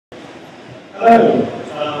Hello.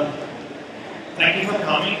 Thank you for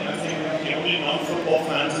coming. I think we have the only non-football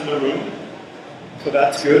fans in the room, so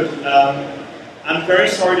that's good. I'm very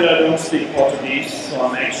sorry that I don't speak Portuguese, so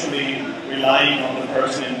I'm actually relying on the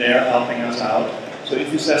person in there helping us out. So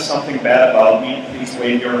if you say something bad about me, please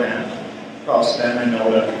wave your hand, because then I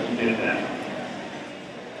know that you did that.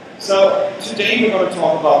 So today we're going to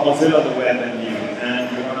talk about Mozilla, the web, and you,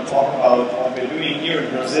 and we're going to talk about what we're doing here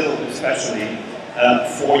in Brazil, especially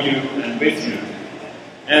for you and with you.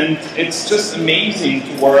 And it's just amazing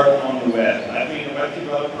to work on the web. I've been a web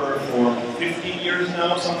developer for 15 years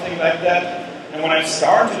now, something like that. And when I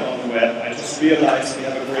started on the web, I just realized we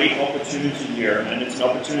have a great opportunity here, and it's an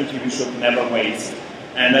opportunity we should never waste.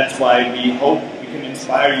 And that's why we hope we can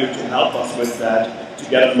inspire you to help us with that, to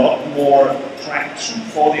get a lot more traction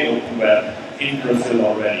for the open web in Brazil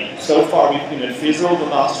already. So far we've been at Fizzle the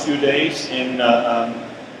last few days in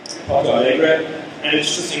Porto Alegre, and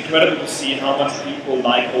it's just incredible to see how much people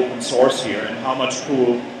like open source here, and how much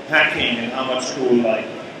cool hacking and how much cool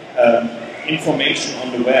information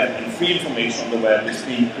on the web and free information on the web is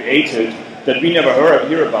being created that we never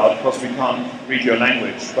hear about because we can't read your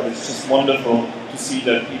language. But it's just wonderful to see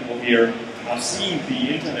that people here are seeing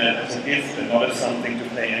the internet as a gift and not as something to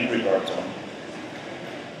play Angry Birds on.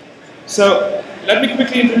 So let me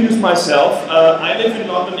quickly introduce myself. I live in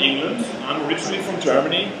London, England. I'm originally from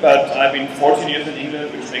Germany, but I've been 14 years in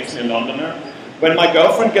England, which makes me a Londoner. When my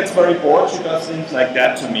girlfriend gets very bored, she does things like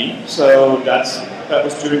that to me. So that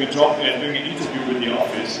was during a job, doing an interview with the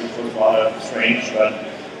office, which was rather strange, but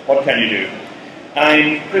what can you do?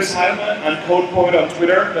 I'm Chris Heilmann. I'm Code Poet on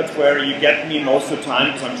Twitter. That's where you get me most of the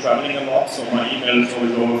time because I'm traveling a lot, so my email is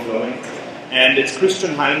always overflowing. And it's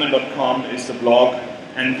christianheilmann.com is the blog.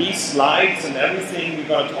 And these slides and everything we're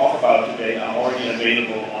going to talk about today are already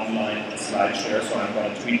available online on SlideShare, so I'm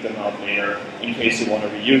going to tweet them out later in case you want to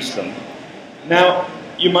reuse them. Now,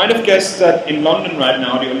 you might have guessed that in London right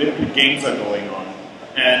now the Olympic Games are going on.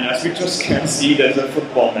 And as we just can see, there's a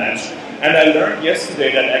football match. And I learned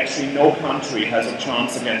yesterday that actually no country has a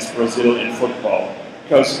chance against Brazil in football.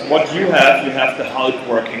 Because what you have the Hulk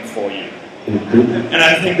working for you. And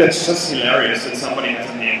I think that's just hilarious that somebody has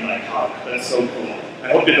a name like Hulk. That's so cool.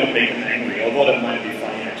 I hope they don't make him angry, although that might be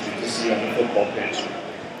funny actually to see on the football pitch.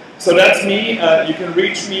 So that's me. You can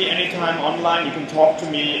reach me anytime online. You can talk to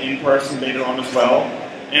me in person later on as well.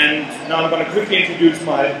 And now I'm going to quickly introduce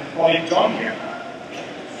my colleague John here.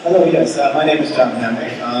 Hello, yes, my name is John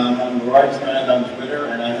Hammack. I'm a writer's man on Twitter,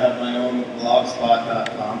 and I have my own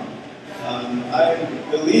blogspot.com. I'm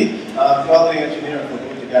the lead quality engineer for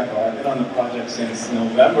Gecko. I've been on the project since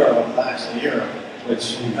November of last year,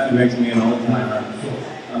 which kind of makes me an old-timer,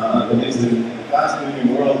 at least in the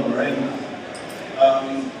fast-moving world we're in.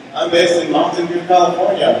 I'm based in Mountain View,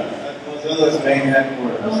 California, at Mozilla's main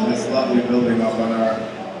headquarters, this lovely building up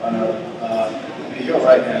on your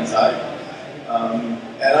right-hand side.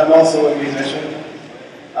 And I'm also a musician.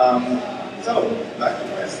 So, back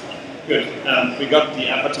to Chris. Good. We got the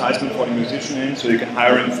advertisement for the musician in, so you can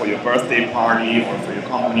hire him for your birthday party or for your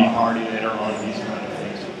company party later on, these kind of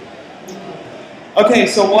things. Okay,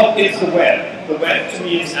 so what is the web? The web to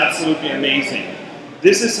me is absolutely amazing.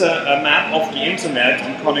 This is a map of the internet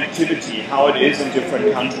and connectivity, how it is in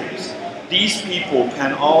different countries. These people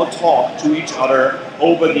can all talk to each other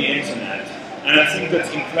over the internet. And I think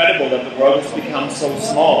that's incredible that the world has become so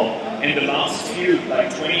small in the last few,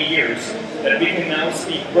 like 20 years, that we can now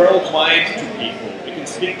speak worldwide to people. We can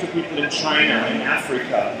speak to people in China, in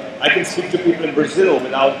Africa. I can speak to people in Brazil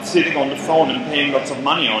without sitting on the phone and paying lots of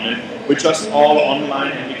money on it. We're just all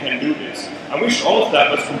online and we can do this. I wish all of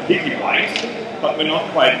that was completely right, but we're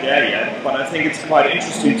not quite there yet. But I think it's quite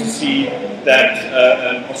interesting to see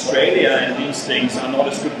that Australia and these things are not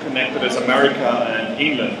as good connected as America and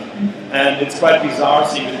England. And it's quite bizarre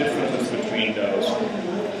seeing the differences between those.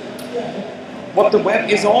 What the web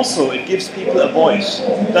is also, it gives people a voice.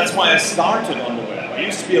 That's why I started on the web. I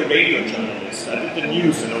used to be a radio journalist. I did the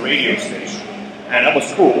news in a radio station. And that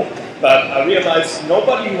was cool. But I realized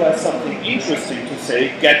nobody who has something interesting to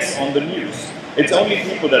say gets on the news. It's only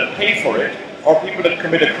people that pay for it, or people that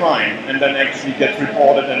commit a crime and then actually get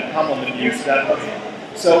reported and come on the news that way.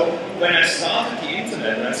 So when I started the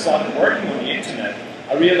internet and I started working on the internet,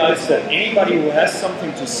 I realized that anybody who has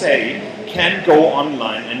something to say can go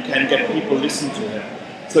online and can get people listen to him.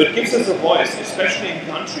 So it gives us a voice, especially in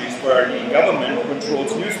countries where the government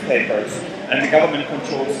controls newspapers and the government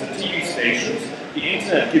controls the TV stations. The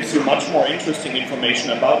internet gives you much more interesting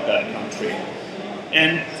information about that country.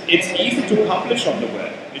 And it's easy to publish on the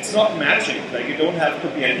web. It's not magic. Like, you don't have to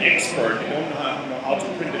be an expert. You don't have to know how how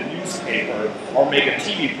to print a newspaper or make a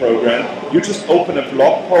TV program, you just open a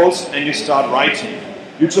blog post and you start writing.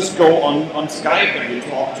 You just go on Skype and you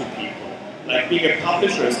talk to people. Like being a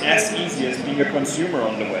publisher is as easy as being a consumer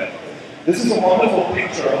on the web. This is a wonderful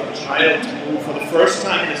picture of a child who for the first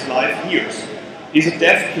time in his life hears. He's a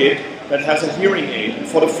deaf kid that has a hearing aid, and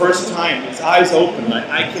for the first time his eyes open, like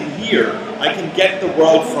I can hear, I can get the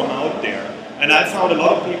world from out there. And I found a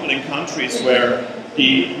lot of people in countries where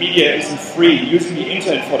the media isn't free, using the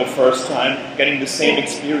internet for the first time, getting the same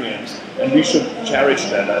experience, and we should cherish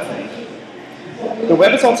that, I think. The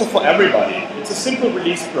web is also for everybody. It's a simple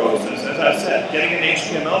release process. As I said, getting an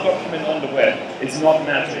HTML document on the web is not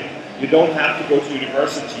magic. You don't have to go to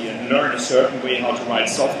university and learn a certain way how to write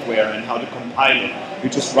software and how to compile it. You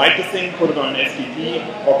just write the thing, put it on an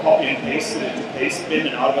FTP, or copy and paste it into paste bin,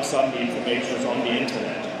 and all of a sudden the information is on the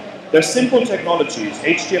internet. They're simple technologies.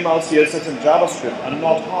 HTML, CSS, and JavaScript are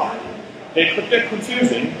not hard. They're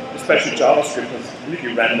confusing, especially JavaScript has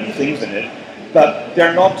really random things in it, but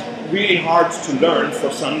they're not really hard to learn for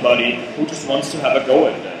somebody who just wants to have a go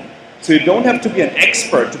at them. So you don't have to be an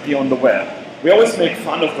expert to be on the web. We always make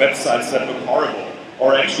fun of websites that look horrible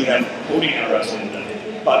or actually have coding errors in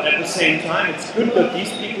them. But at the same time, it's good that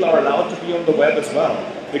these people are allowed to be on the web as well.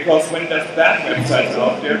 Because when there's bad websites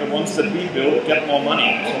out there, the ones that we build get more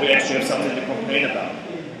money. So we actually have something to complain about.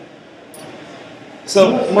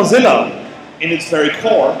 So Mozilla, in its very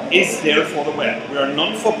core, is there for the web. We are a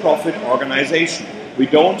non-for-profit organization. We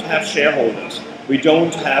don't have shareholders. We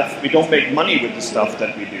don't make money with the stuff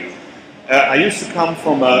that we do. I used to come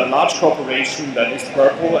from a large corporation that is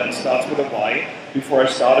purple and starts with a Y before I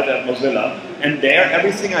started at Mozilla. And there,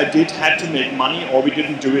 everything I did had to make money or we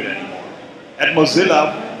didn't do it anymore. At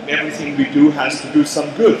Mozilla, everything we do has to do some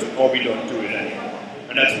good or we don't do it anymore.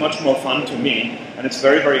 And that's much more fun to me. And it's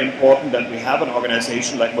very, very important that we have an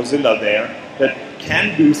organization like Mozilla there that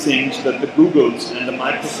can do things that the Googles and the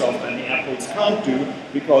Microsoft and the Apples can't do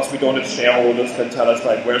because we don't have shareholders that tell us,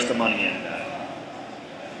 like, where's the money in that?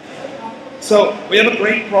 So we have a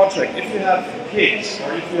great project. If you have kids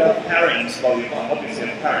or if you have parents, well, you obviously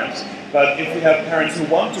have parents, but if you have parents who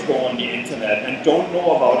want to go on the internet and don't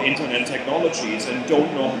know about internet technologies and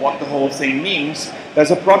don't know what the whole thing means, there's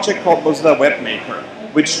a project called Mozilla Webmaker,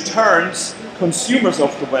 which turns consumers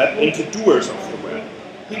of the web into doers of the web.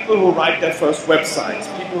 People who write their first websites,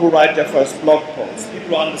 people who write their first blog posts, people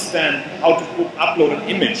who understand how to upload an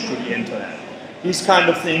image to the internet. These kind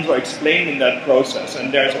of things are explained in that process,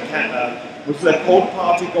 and there's a Mozilla Code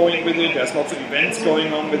Party going with it, there's lots of events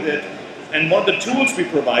going on with it, and one of the tools we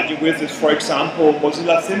provide you with is, for example,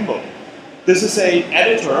 Mozilla Thimble. This is a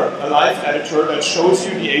live editor that shows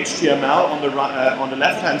you the HTML on the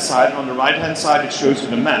left-hand side, and on the right-hand side it shows you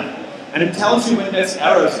the map. And it tells you when there's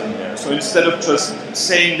errors in there, so instead of just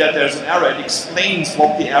saying that there's an error, it explains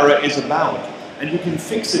what the error is about, and you can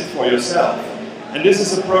fix it for yourself. And this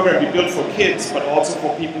is a program we built for kids, but also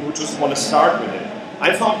for people who just want to start with it.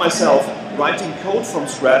 I found myself writing code from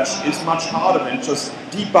scratch is much harder than just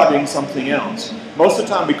debugging something else. Most of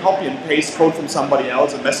the time we copy and paste code from somebody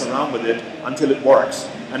else and mess around with it until it works.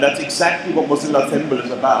 And that's exactly what Mozilla Thimble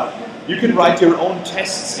is about. You can write your own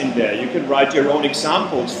tests in there, you can write your own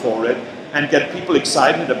examples for it, and get people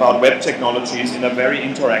excited about web technologies in a very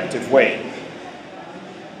interactive way.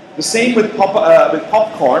 The same with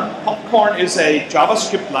Popcorn. Popcorn is a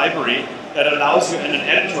JavaScript library that allows you in an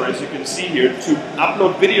editor, as you can see here, to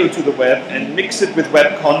upload video to the web and mix it with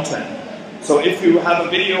web content. So if you have a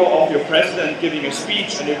video of your president giving a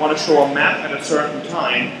speech and you want to show a map at a certain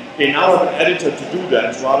time, they now have an editor to do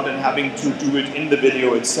that rather than having to do it in the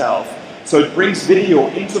video itself. So it brings video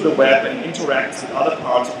into the web and interacts with other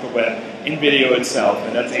parts of the web in video itself,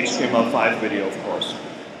 and that's HTML5 video, of course.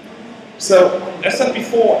 So, as said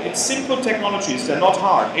before, it's simple technologies, they're not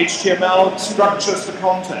hard. HTML structures the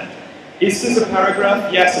content. Is this a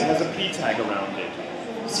paragraph? Yes, it has a p tag around it.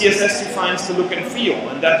 CSS defines the look and feel,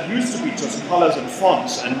 and that used to be just colors and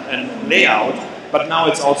fonts and layout, but now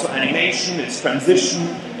it's also animation, it's transition,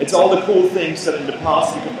 it's all the cool things that in the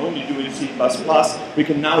past we could only do in C++, we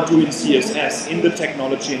can now do in CSS, in the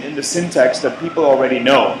technology and in the syntax that people already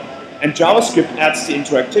know. And JavaScript adds the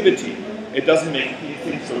interactivity. It doesn't make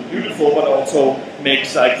things so beautiful, but also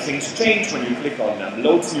makes things change when you click on them,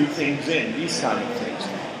 loads new things in, these kind of things.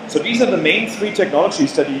 So these are the main three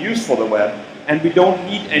technologies that you use for the web, and we don't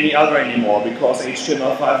need any other anymore because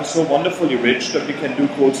HTML5 is so wonderfully rich that we can do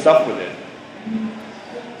cool stuff with it.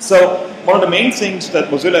 So one of the main things that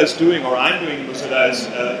Mozilla is doing, or I'm doing in Mozilla, is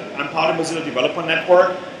I'm part of Mozilla Developer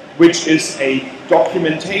Network, which is a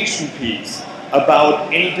documentation piece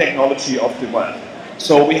about any technology of the web.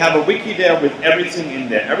 So we have a wiki there with everything in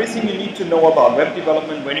there. Everything you need to know about web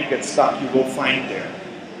development when you get stuck, you will find there.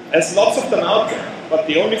 There's lots of them out there, but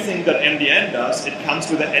the only thing that MDN does, it comes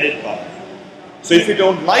with an edit button. So if you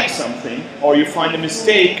don't like something, or you find a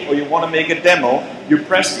mistake, or you want to make a demo, you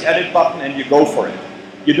press the edit button and you go for it.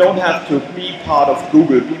 You don't have to be part of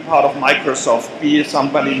Google, be part of Microsoft, be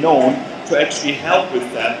somebody known to actually help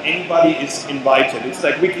with that. Anybody is invited. It's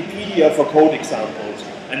like Wikipedia for code examples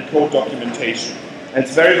and code documentation. And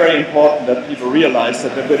it's very, very important that people realize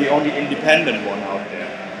that they're the only independent one out there.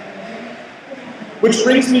 Which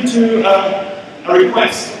brings me to a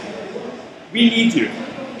request. We need you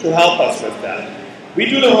to help us with that. We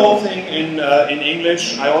do the whole thing in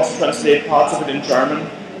English. I also translate parts of it in German,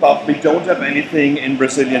 but we don't have anything in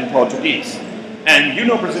Brazilian Portuguese. And you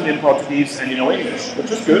know Brazilian Portuguese and you know English,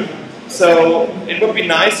 which is good. So it would be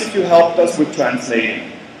nice if you helped us with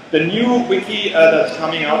translating. The new wiki that's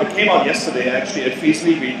coming out, it came out yesterday actually at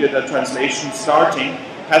Feasly, we did a translation starting,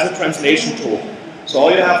 has a translation tool. So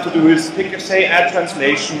all you have to do is pick, say, add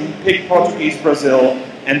translation, pick Portuguese Brazil,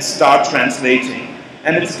 and start translating.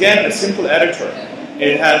 And it's again a simple editor.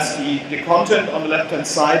 It has the content on the left-hand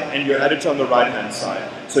side and your editor on the right-hand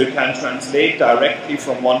side. So you can translate directly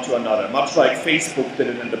from one to another, much like Facebook did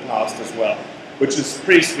it in the past as well, which is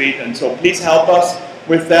pretty sweet. And so please help us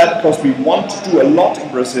with that, because we want to do a lot in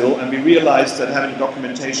Brazil, and we realize that having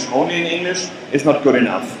documentation only in English is not good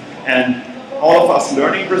enough. And all of us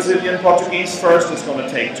learning Brazilian Portuguese first is going to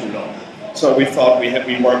take too long. So we thought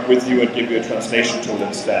we'd work with you and give you a translation tool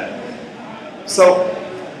instead. So,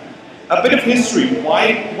 a bit of history. What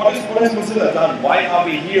has Mozilla done? Why are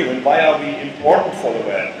we here, and why are we important for the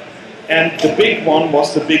web? And the big one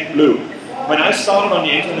was the big blue. When I started on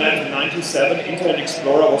the internet in '97, Internet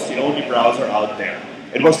Explorer was the only browser out there.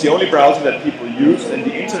 It was the only browser that people used, and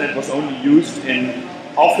the internet was only used in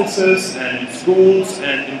offices and in schools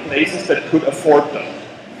and in places that could afford them.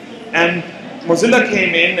 And Mozilla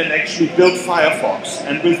came in and actually built Firefox,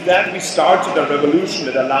 and with that we started a revolution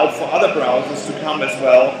that allowed for other browsers to come as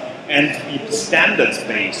well and be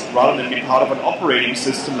standards-based rather than be part of an operating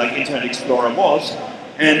system like Internet Explorer was,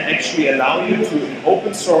 and actually allow you to, in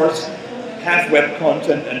open source, have web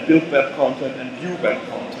content and build web content and view web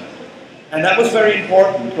content. And that was very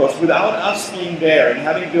important, because without us being there and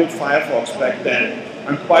having built Firefox back then,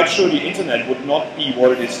 I'm quite sure the internet would not be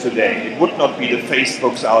what it is today. It would not be the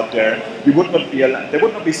Facebooks out there. We would not be there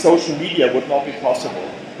would not be social media, would not be possible,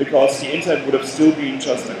 because the internet would have still been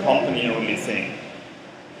just a company-only thing.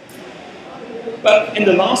 But in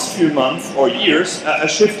the last few months or years, a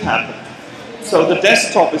shift happened. So the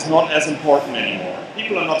desktop is not as important anymore.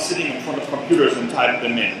 People are not sitting in front of computers and type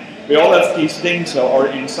them in. We all have these things, or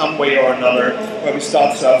in some way or another, where we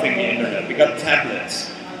start surfing the internet. We got tablets.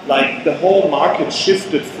 Like, the whole market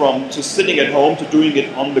shifted from just sitting at home to doing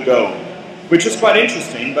it on the go, which is quite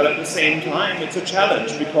interesting, but at the same time, it's a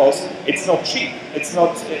challenge, because it's not cheap. It's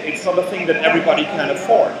not a thing that everybody can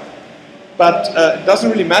afford. But it doesn't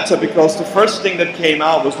really matter, because the first thing that came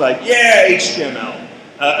out was like, yeah, HTML.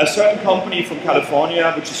 A certain company from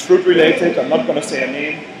California, which is fruit-related, I'm not going to say a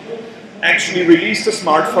name, actually released a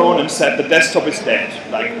smartphone and said the desktop is dead.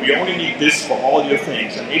 Like, we only need this for all your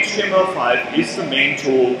things. And HTML5 is the main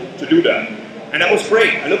tool to do that. And that was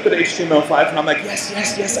great. I looked at HTML5 and I'm like, yes,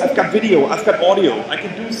 yes, yes, I've got video, I've got audio. I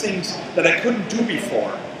can do things that I couldn't do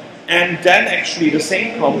before. And then actually the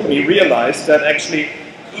same company realized that actually,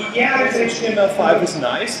 yeah, this HTML5 is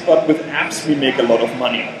nice, but with apps we make a lot of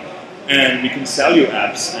money. And we can sell you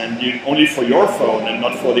apps, and only for your phone and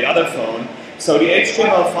not for the other phone. So the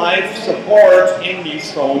HTML5 support in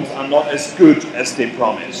these phones are not as good as they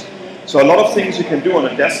promised. So a lot of things you can do on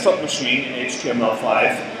a desktop machine in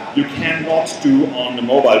HTML5, you cannot do on the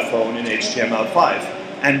mobile phone in HTML5.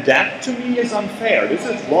 And that, to me, is unfair. This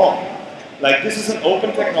is wrong. Like, this is an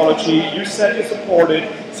open technology, you said you support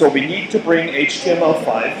it, so we need to bring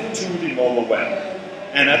HTML5 to the mobile web.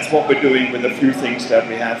 And that's what we're doing with a few things that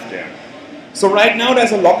we have there. So right now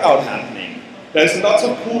there's a lockout happening. There's lots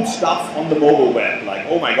of cool stuff on the mobile web, like,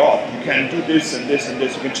 oh my god, you can do this and this and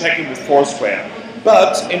this, you can check it with Foursquare.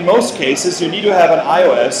 But in most cases, you need to have an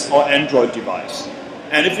iOS or Android device.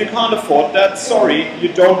 And if you can't afford that, sorry,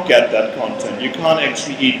 you don't get that content. You can't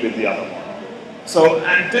actually eat with the other one. So,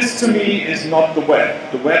 and this to me is not the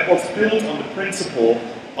web. The web was built on the principle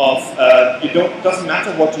of doesn't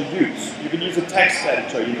matter what you use. You can use a text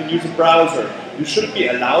editor, you can use a browser. You should be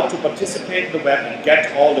allowed to participate in the web and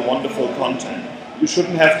get all the wonderful content. You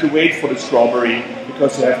shouldn't have to wait for the strawberry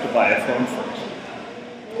because you have to buy a phone first.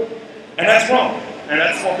 And that's wrong. And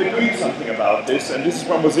that's what we're doing something about this. And this is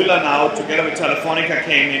where Mozilla now, together with Telefonica,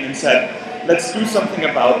 came in and said, let's do something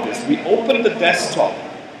about this. We open the desktop.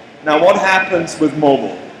 Now what happens with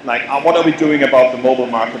mobile? Like, what are we doing about the mobile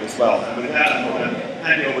market as well? And with that, I'm going to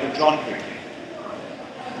hand it over to John quickly.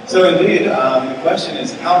 So indeed, the question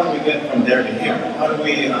is, how do we get from there to here? How do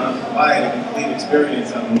we provide a complete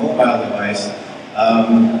experience on a mobile device?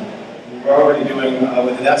 We're already doing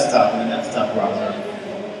with the desktop and the desktop browser.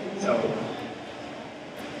 So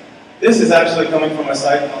this is actually coming from a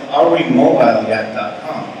site called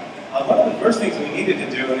arewemobileyet.com. One of the first things we needed to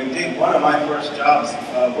do, and indeed one of my first jobs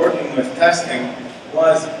working with testing,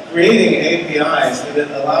 was creating APIs that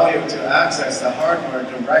allow you to access the hardware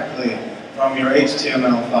directly from your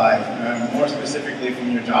HTML5, more specifically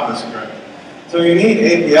from your JavaScript. So you need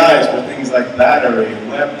APIs for things like battery,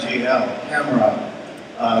 WebGL, camera,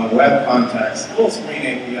 web context, full screen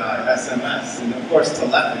API, SMS, and of course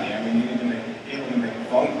telephony. I mean, you need to be able to make a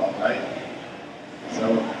phone call, right?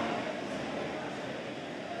 So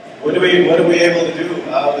what are we able to do with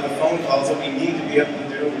the phone calls that we need to be able to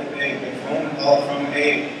do with a phone call from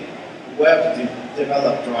a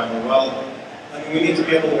web-developed driver? Well, I mean, we need to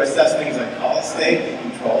be able to assess things like call state and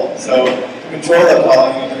control. So to control a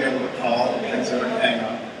call, you need to be able to call, answer, and hang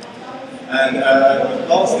up. And with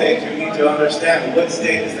call state, you need to understand what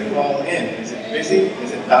state is the call in. Is it busy?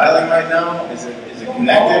 Is it dialing right now? Is it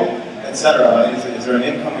connected? Etc. Is there an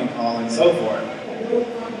incoming call and so forth?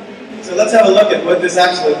 So let's have a look at what this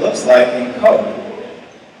actually looks like in code.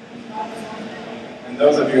 And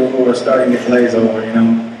those of you who are starting to glaze over, you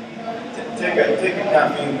know, take a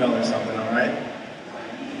caffeine pill or something, all right?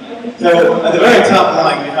 So at the very top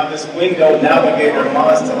line, we have this window navigator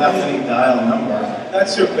Moz telephony dial number.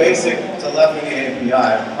 That's your basic telephony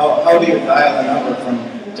API. How do you dial a number from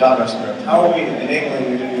JavaScript? How are we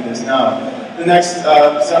enabling you to do this now? The next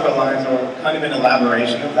several lines are kind of an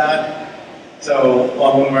elaboration of that. So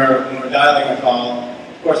when we're dialing a call,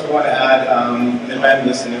 of course we want to add an event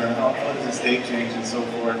listener, how does the state change and so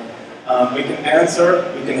forth. We can answer,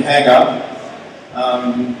 we can hang up,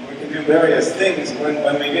 we can do various things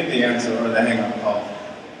when we get the answer or the hang up call.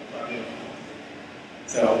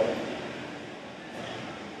 So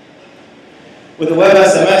with the Web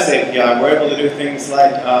SMS API, we're able to do things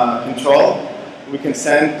like control. We can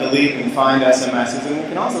send, delete, and find SMSs, and we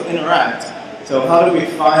can also interact. So how do we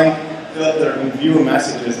find, filter, and view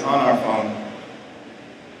messages on our phone?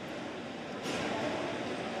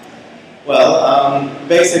 Well,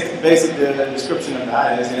 basic description of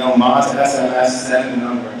that is, you know, Moz SMS send the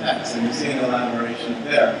number of texts, and you see an elaboration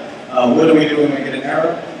there. What do we do when we get an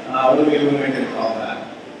error? What do we do when we get a callback?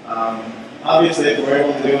 Obviously, if we're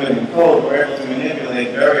able to do it in code, we're able to manipulate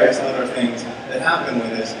various other things that happen with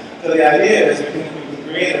this. So the idea is we can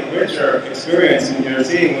create a richer experience than you're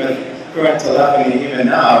seeing with current telephony even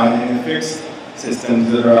now and the fixed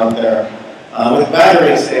systems that are out there. With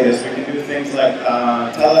battery status, we can do things like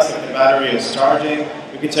tell us if the battery is charging.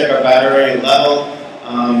 We can check our battery level.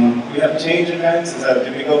 We have change events.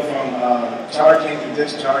 Do we go from charging to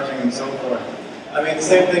discharging and so forth? I mean, the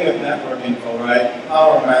same thing with network info, right?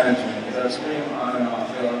 Power management. Is our screen on and off?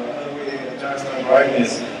 Or how do we adjust our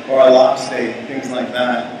brightness or our lock state? Things like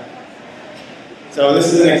that. So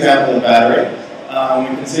this is an example of battery.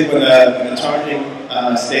 We can see when the charging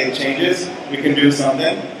state changes, we can do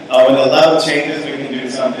something. When the level changes, we can do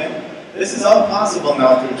something. This is all possible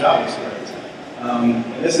now through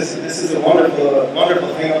JavaScript. This is a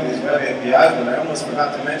wonderful thing of these web APIs, but I almost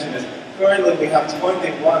forgot to mention is currently we have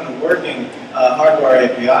 21 working hardware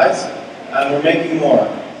APIs, and we're making more.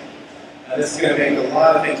 And this is going to make a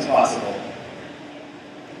lot of things possible.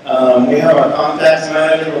 We have our contacts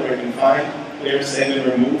manager where we can find, clear, save,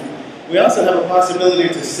 and remove. We also have a possibility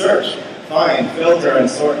to search, find, filter, and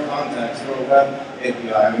sort contacts for a web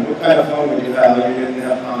API. I mean, what kind of phone would you have if you didn't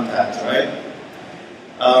have contacts, right?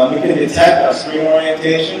 We can detect our screen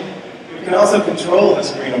orientation. We can also control the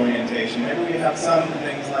screen orientation. Maybe we have some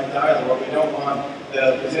things like dialer where we don't want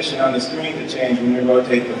the position on the screen to change when we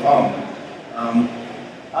rotate the phone.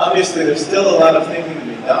 Obviously, there's still a lot of thinking to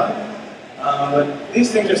be done. But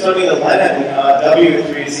these things are starting to land in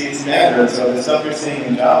W3C standards, so the stuff you're seeing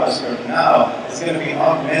in JavaScript now is going to be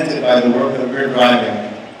augmented by the work that we're driving.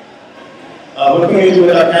 What can we do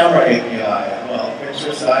with our camera API? Well,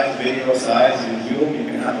 picture size, video size, you zoom, you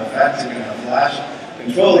can have effects, you can have flash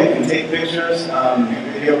control, you can take pictures,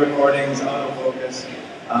 do video recordings, autofocus,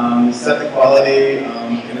 set the quality,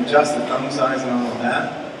 you can adjust the thumb size and all of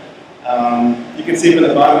that. You can see from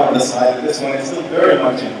the bottom of the slide that this one is still very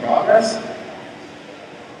much in progress.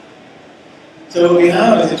 So what we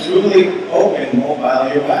have is a truly open mobile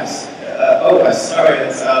OS.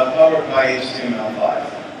 It's powered by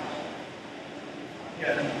HTML5.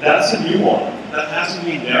 Yeah, that's a new one. that hasn't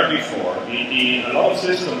been there before. A lot of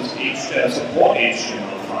systems support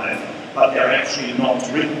HTML5, but they're actually not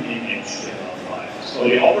written in HTML5. So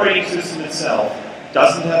the operating system itself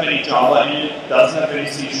doesn't have any Java in it, doesn't have any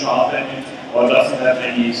C# in it, or doesn't have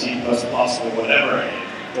any C++ or whatever in it.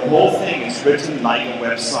 The whole thing is written like a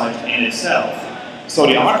website in itself. So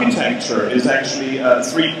the architecture is actually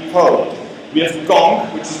threefold. We have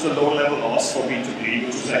Gong, which is the low-level OS for B2B,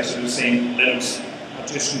 which is actually the same Linux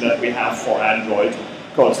partition that we have for Android,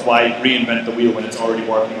 because why reinvent the wheel when it's already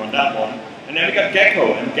working on that one. And then we got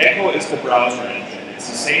Gecko, and Gecko is the browser engine. It's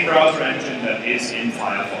the same browser engine that is in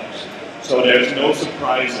Firefox. So there's no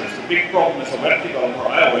surprises. The big problem as a web developer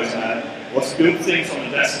I always had was build things on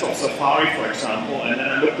the desktop, Safari for example, and then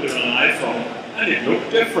I looked at it on an iPhone, and it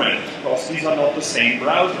looked different, because these are not the same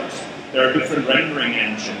browsers. They're a different rendering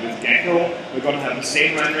engine. With Gecko, we're going to have the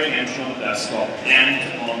same rendering engine on the desktop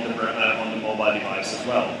and on the mobile device as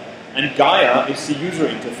well. And Gaia is the user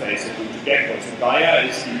interface of Gecko. So Gaia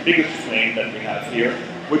is the biggest flame that we have here,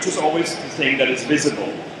 which is always the thing that is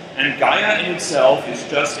visible. And Gaia in itself is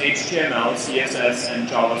just HTML, CSS, and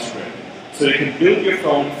JavaScript. So you can build your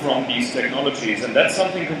phone from these technologies, and that's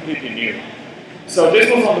something completely new. So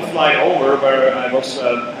this was on the flight over, where I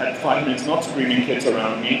had 5 minutes not screaming kids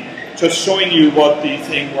around me, just showing you what the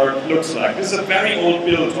thing looks like. This is a very old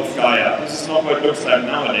build of Gaia. This is not what it looks like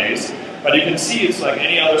nowadays, but you can see it's like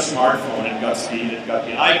any other smartphone. It got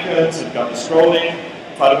the icons, it got the scrolling,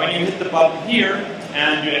 but when you hit the button here,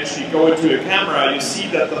 and you actually go into the camera, you see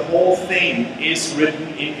that the whole thing is written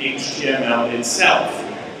in HTML itself,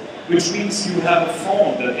 which means you have a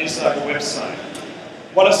phone that is like a website.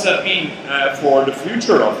 What does that mean for the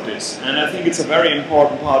future of this? And I think it's a very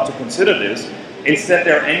important part to consider this, is that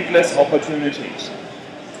there are endless opportunities.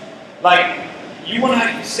 Like, you want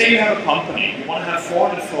to say you have a company, you want to have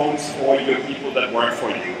 400 phones for your people that work for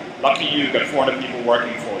you. Lucky you got 400 people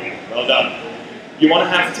working for you. Well done. You want to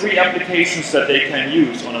have 3 applications that they can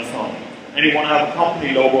use on a phone, and you want to have a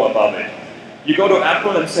company logo above it. You go to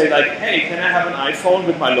Apple and say like, hey, can I have an iPhone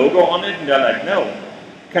with my logo on it? And they're like, no.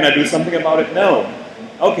 Can I do something about it? No.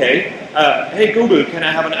 Okay. Hey Google, can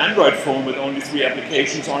I have an Android phone with only 3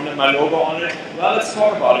 applications on it, my logo on it? Well, let's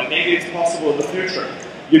talk about it. Maybe it's possible in the future.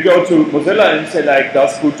 You go to Mozilla and say like,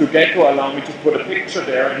 does Gecko allow me to put a picture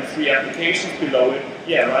there and 3 applications below it?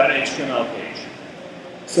 Yeah, write an HTML page.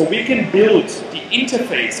 So we can build the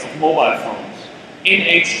interface of mobile phones in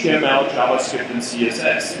HTML, JavaScript, and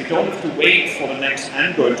CSS. We don't have to wait for the next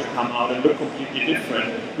Android to come out and look completely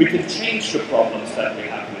different. We can change the problems that we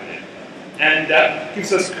have with it. And that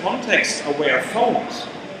gives us context-aware phones.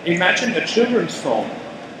 Imagine a children's phone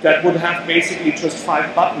that would have basically just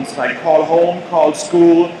 5 buttons, like call home, call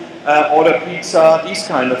school, order pizza, these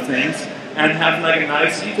kind of things, and have like a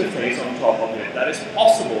nice interface on top of it. That is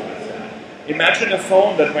possible with that. Imagine a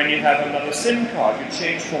phone that when you have another SIM card, you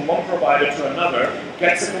change from one provider to another,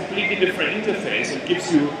 gets a completely different interface and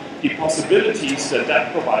gives you the possibilities that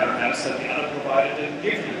that provider has that the other provider didn't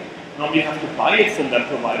give you. Now you have to buy it from that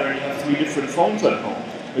provider and you have 3 different phones at home.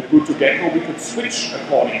 With Gecko, we could switch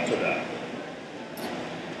according to that.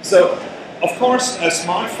 So, of course, a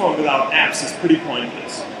smartphone without apps is pretty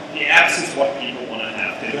pointless. The apps is what people want to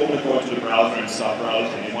have. They don't want to go into the browser and start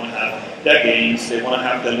browsing. They want to have their games. They want to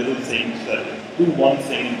have their little things that do one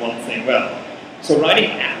thing and one thing well. So writing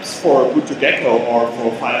apps for Gecko or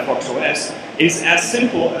for Firefox OS is as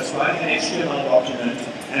simple as writing an HTML document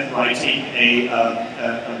and writing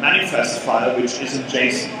a manifest file which is in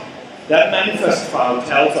JSON. That manifest file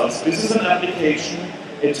tells us this is an application.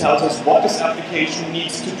 It tells us what this application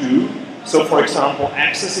needs to do. So, for example,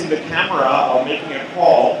 accessing the camera or making a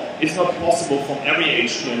call is not possible from every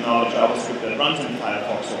HTML or JavaScript that runs in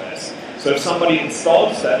Firefox OS. So if somebody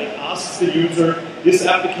installs that, it asks the user, this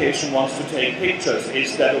application wants to take pictures,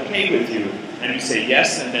 is that okay with you? And you say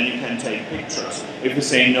yes, and then you can take pictures. If you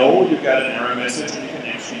say no, you get an error message and you can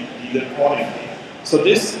actually deal it accordingly. So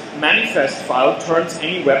this manifest file turns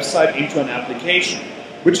any website into an application,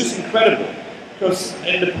 which is incredible. Because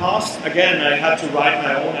in the past, again, I had to write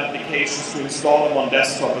my own applications to install them on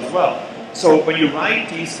desktop as well. So when you write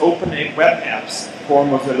these open web apps for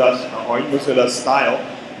Mozilla's or in Mozilla's style,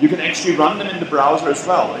 you can actually run them in the browser as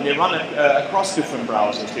well. And they run across different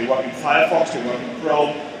browsers. They work in Firefox, they work in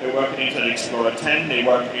Chrome, they work in Internet Explorer 10, they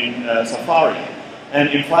work in Safari. And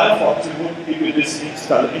in Firefox, it would give you this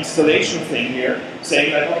installation thing here,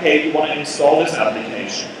 saying like, okay, you want to install this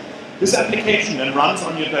application. This application then runs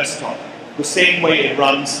on your desktop, the same way it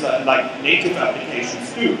runs like native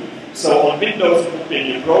applications do. So on Windows, it would be in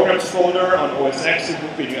your Programs folder, on OS X, it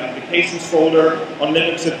would be in your Applications folder, on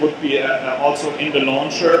Linux, it would be also in the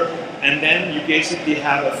launcher. and then you basically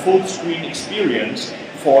have a full screen experience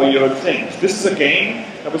for your things. This is a game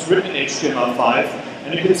that was written in HTML5,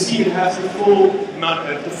 and you can see it has the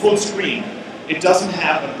full screen. It doesn't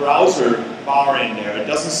have a browser bar in there. It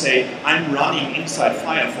doesn't say, I'm running inside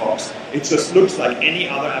Firefox. It just looks like any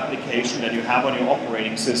other application that you have on your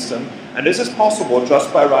operating system. And this is possible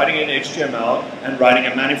just by writing in HTML and writing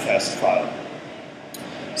a manifest file.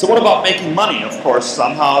 So what about making money? Of course,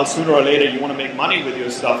 somehow, sooner or later, you want to make money with your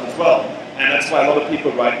stuff as well. And that's why a lot of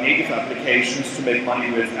people write native applications to make money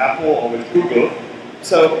with Apple or with Google.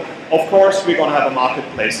 So, of course, we're going to have a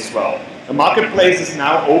marketplace as well. The marketplace is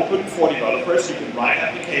now open for developers. You can write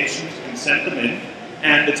applications, you can send them in,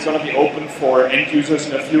 and it's going to be open for end users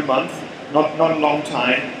in a few months, not a long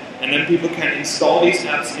time. And then people can install these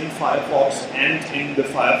apps in Firefox and in the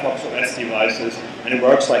Firefox OS devices, and it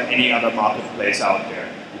works like any other marketplace out there.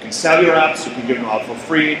 You can sell your apps, you can give them out for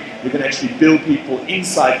free, you can actually bill people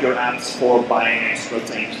inside your apps for buying extra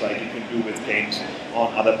things like you can do with games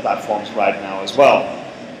on other platforms right now as well.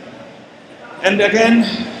 And again,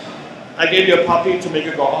 I gave you a puppy to make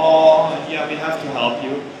you go, oh, yeah, we have to help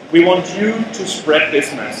you. We want you to spread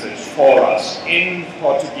this message for us in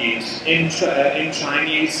Portuguese, in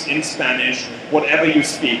Chinese, in Spanish, whatever you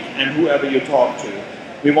speak and whoever you talk to.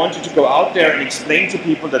 We want you to go out there and explain to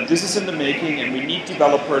people that this is in the making and we need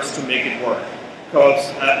developers to make it work. Because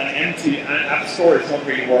an app store is not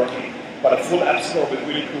really working, but a full app store with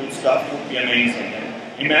really cool stuff would be amazing.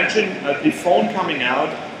 Imagine the phone coming out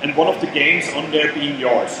and one of the games on there being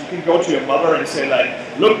yours. You can go to your mother and say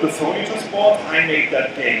like, look, the phone you just bought, I made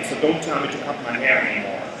that game, so don't tell me to cut my hair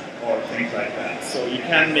anymore, or things like that. So you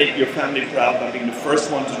can make your family proud by being the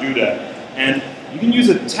first one to do that. And you can use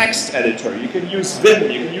a text editor, you can use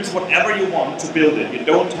Vim, you can use whatever you want to build it. You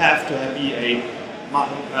don't have to be a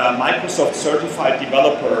Microsoft certified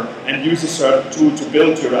developer and use a certain tool to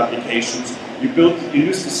build your applications. You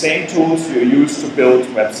use the same tools you use to build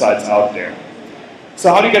websites out there.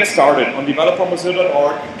 So how do you get started? On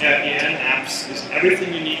developer.mozilla.org, EN apps is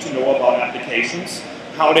everything you need to know about applications,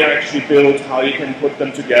 how they're actually built, how you can put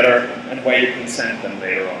them together, and where you can send them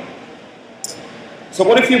later on. So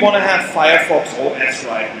what if you want to have Firefox OS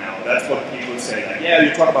right now? That's what people say. Like, yeah,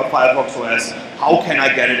 you talk about Firefox OS. How can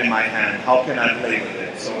I get it in my hand? How can I play with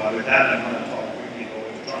it? So with that, I'm going to talk quickly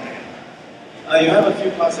over to John again. You have a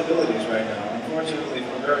few possibilities right now. Unfortunately,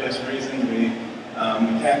 for various reasons, we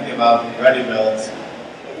can't give out ready builds.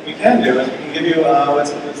 What we can do is we can give you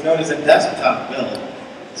what's known as a desktop build.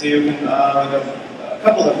 So you can, with a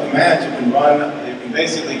couple of commands you can run, you can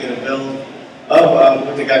basically get a build of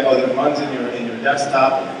what the guy called that runs in your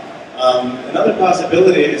desktop. Another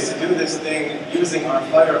possibility is to do this thing using our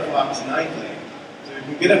Firefox nightly. So you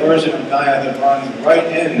can get a version of Gaia that runs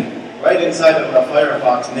right inside of our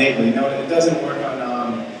Firefox natively. You know, it doesn't work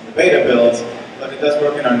on the beta builds, but it does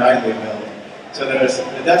work in our nightly build. So there's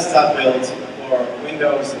the desktop builds for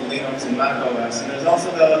Windows, Linux, and Mac OS, and there's also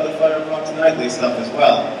the Firefox nightly stuff as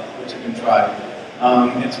well, which you can try.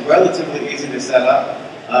 It's relatively easy to set up.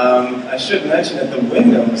 I should mention that the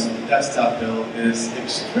Windows desktop build is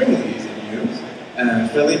extremely easy to use, and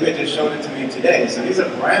Felipe just showed it to me today. So these are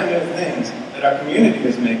brand new things that our community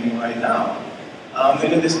is making right now.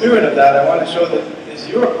 And in the spirit of that, I want to show that as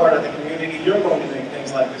you're a part of the community, you're going to make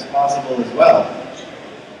things like this possible as well.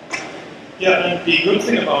 Yeah, and the good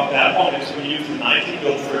thing about that one is when you use the nightly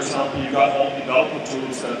build, for example, you've got all the developer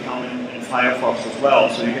tools that come in Firefox as well,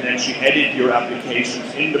 so you can actually edit your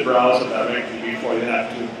applications in the browser directly before you have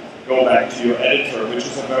to go back to your editor, which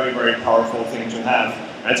is a very, very powerful thing to have.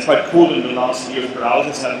 And it's quite cool in the last years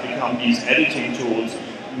browsers have become these editing tools,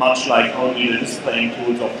 much like only the displaying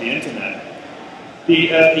tools of the internet. The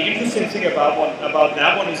interesting thing about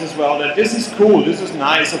that one is as well that this is cool, this is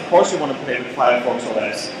nice, of course you want to play with Firefox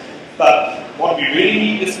OS. But what we really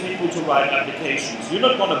need is people to write applications. You're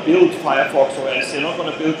not going to build Firefox OS, you're not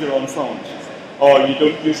going to build your own phones. Or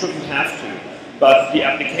you shouldn't have to. But the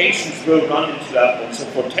applications will run into that one. So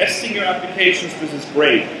for testing your applications, this is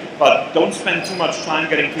great. But don't spend too much time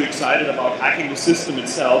getting too excited about hacking the system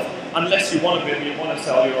itself, unless you want to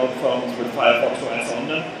sell your own phones with Firefox OS on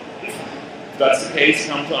them. If that's the case,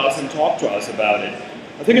 come to us and talk to us about it.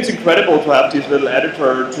 I think it's incredible to have this little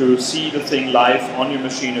editor to see the thing live on your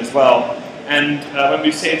machine as well. And when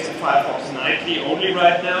we say it's a Firefox nightly only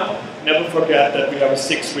right now, never forget that we have a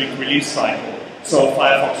 6-week release cycle. So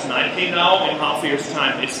Firefox nightly now, in half a year's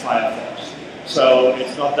time, is Firefox. So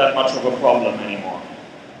it's not that much of a problem anymore.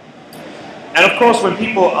 And of course, when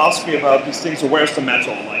people ask me about these things, so where's the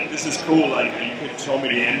metal? Like, this is cool, like you could show me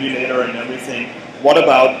the emulator and everything. What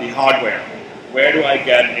about the hardware? Where do I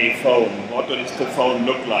get a phone? What does the phone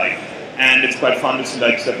look like? And it's quite fun to see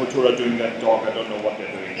like Sepultura doing that dog. I don't know what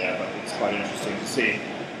they're doing there, but it's quite interesting to see.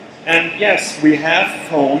 And yes, we have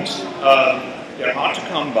phones. They're hard to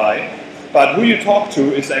come by. But who you talk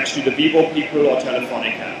to is actually the Vivo people or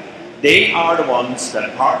Telefonica. They are the ones that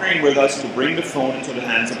are partnering with us to bring the phone into the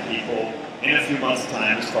hands of people in a few months'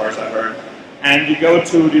 time, as far as I heard. And you go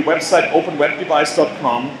to the website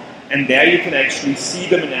openwebdevice.com, and there you can actually see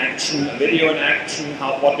them in action, a video in action,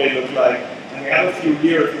 what they look like. And we have a few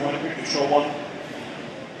here if you want to quickly show one.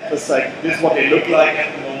 Just like this is what they look like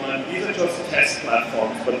at the moment. These are just test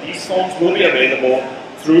platforms, but these phones will be available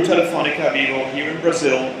through Telefonica Vivo here in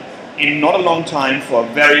Brazil in not a long time for a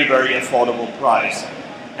very, very affordable price.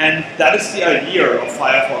 And that is the idea of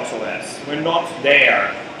Firefox OS. We're not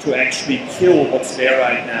there to actually kill what's there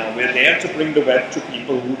right now. We're there to bring the web to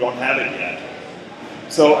people who don't have it yet.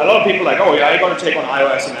 So a lot of people are like, oh yeah, you're going to take on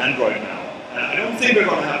iOS and Android now. And I don't think we're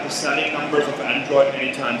going to have the stunning numbers of Android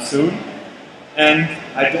anytime soon. And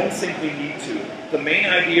I don't think we need to. The main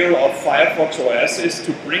idea of Firefox OS is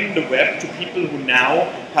to bring the web to people who now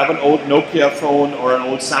have an old Nokia phone or an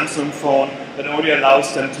old Samsung phone that only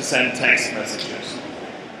allows them to send text messages.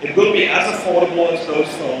 It will be as affordable as those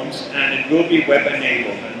phones, and it will be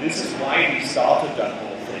web-enabled. And this is why we started that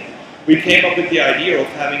whole thing. We came up with the idea of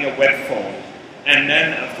having a web phone. And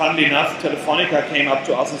then, funnily enough, Telefonica came up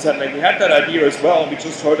to us and said, like, we had that idea as well, we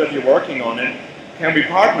just heard that you're working on it. Can we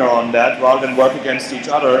partner on that rather than work against each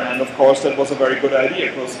other? And of course, that was a very good idea,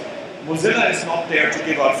 because Mozilla is not there to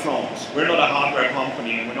give out phones. We're not a hardware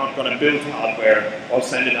company, and we're not going to build hardware or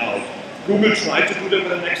send it out. Google tried to do that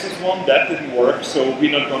with the Nexus 1, that didn't work, so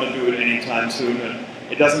we're not going to do it anytime soon, and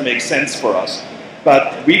it doesn't make sense for us.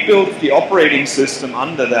 But we built the operating system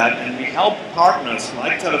under that, and we help partners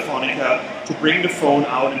like Telefonica to bring the phone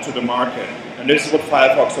out into the market. And this is what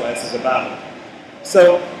Firefox OS is about.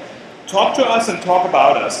 So, talk to us and talk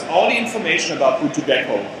about us. All the information about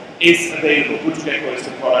BoottoGecko is available. BoottoGecko is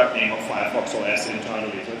the product name of Firefox OS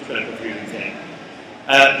internally, so it's a bit of a confusing thing.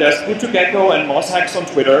 There's BoottoGecko and Mozhacks on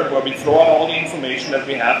Twitter, where we throw out all the information that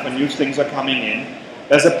we have when new things are coming in.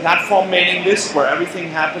 There's a platform mailing list where everything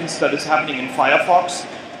happens that is happening in Firefox.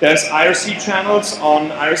 There's IRC channels on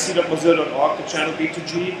irc.mozilla.org, the channel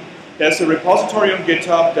B2G. There's a repository on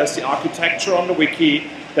GitHub. There's the architecture on the wiki.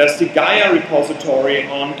 There's the Gaia repository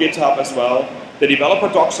on GitHub as well. The developer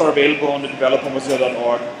docs are available on the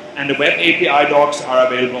developer.mozilla.org. And the web API docs are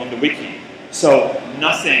available on the wiki. So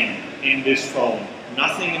nothing in this phone,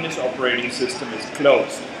 nothing in this operating system is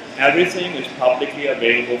closed. Everything is publicly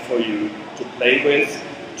available for you to play with,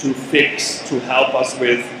 to fix, to help us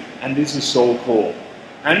with, and this is so cool.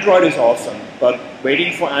 Android is awesome, but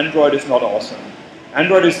waiting for Android is not awesome.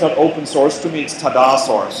 Android is not open source to me, it's tada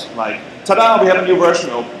source. Like, tada, we have a new version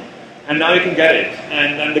open. And now you can get it.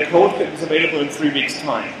 And then the code is available in 3 weeks'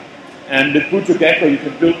 time. And with BoottoGecko, you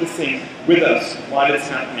can build the thing with us while it's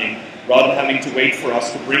happening, rather than having to wait for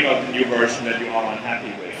us to bring out the new version that you are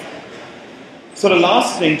unhappy with. So the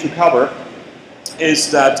last thing to cover is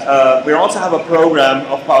that we also have a program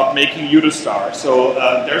about making Udostar. So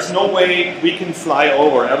there's no way we can fly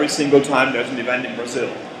over every single time there's an event in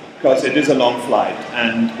Brazil, because it is a long flight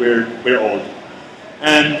and we're old.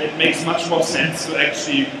 And it makes much more sense to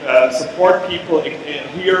actually support people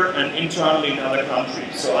here and internally in other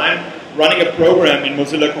countries. So I'm running a program in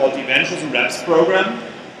Mozilla called the Ventures and Reps program.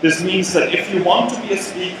 This means that if you want to be a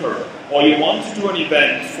speaker or you want to do an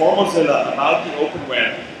event for Mozilla about the open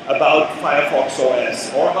web, about Firefox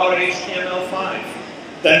OS, or about HTML5,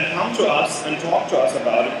 then come to us and talk to us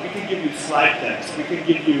about it. We can give you slide decks, we can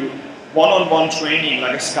give you one-on-one training,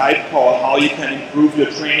 like a Skype call, how you can improve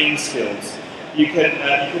your training skills. You can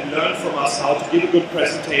learn from us how to give a good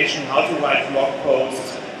presentation, how to write blog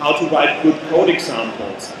posts, how to write good code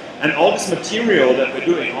examples. And all this material that we're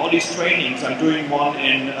doing, all these trainings, I'm doing one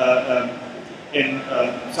in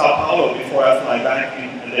Sao Paulo before I fly back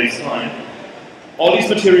in a day's time. All these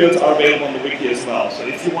materials are available on the wiki as well. So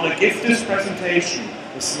if you want to give this presentation,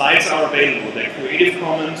 the slides are available. They're Creative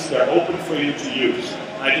Commons, they're open for you to use.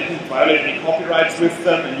 I didn't violate any copyrights with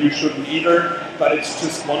them, and you shouldn't either, but it's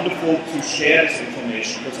just wonderful to share this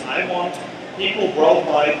information, because I want people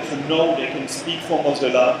worldwide to know they can speak for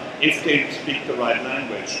Mozilla if they speak the right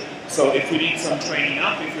language. So if you need some training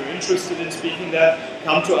up, if you're interested in speaking that,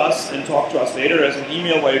 come to us and talk to us later. There's an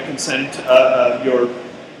email where you can send your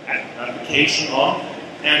application on,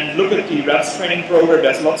 and look at the Reps training program.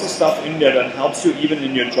 There's lots of stuff in there that helps you even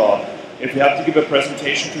in your job. If you have to give a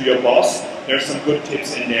presentation to your boss, there's some good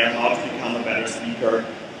tips in there how to become a better speaker.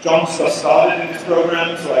 John just started in this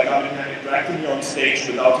program, so I got him dragged him on stage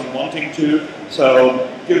without him wanting to. So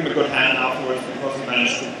give him a good hand afterwards, because he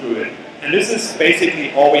managed to do it. And this is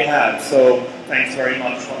basically all we had, so thanks very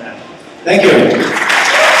much for that. Thank you.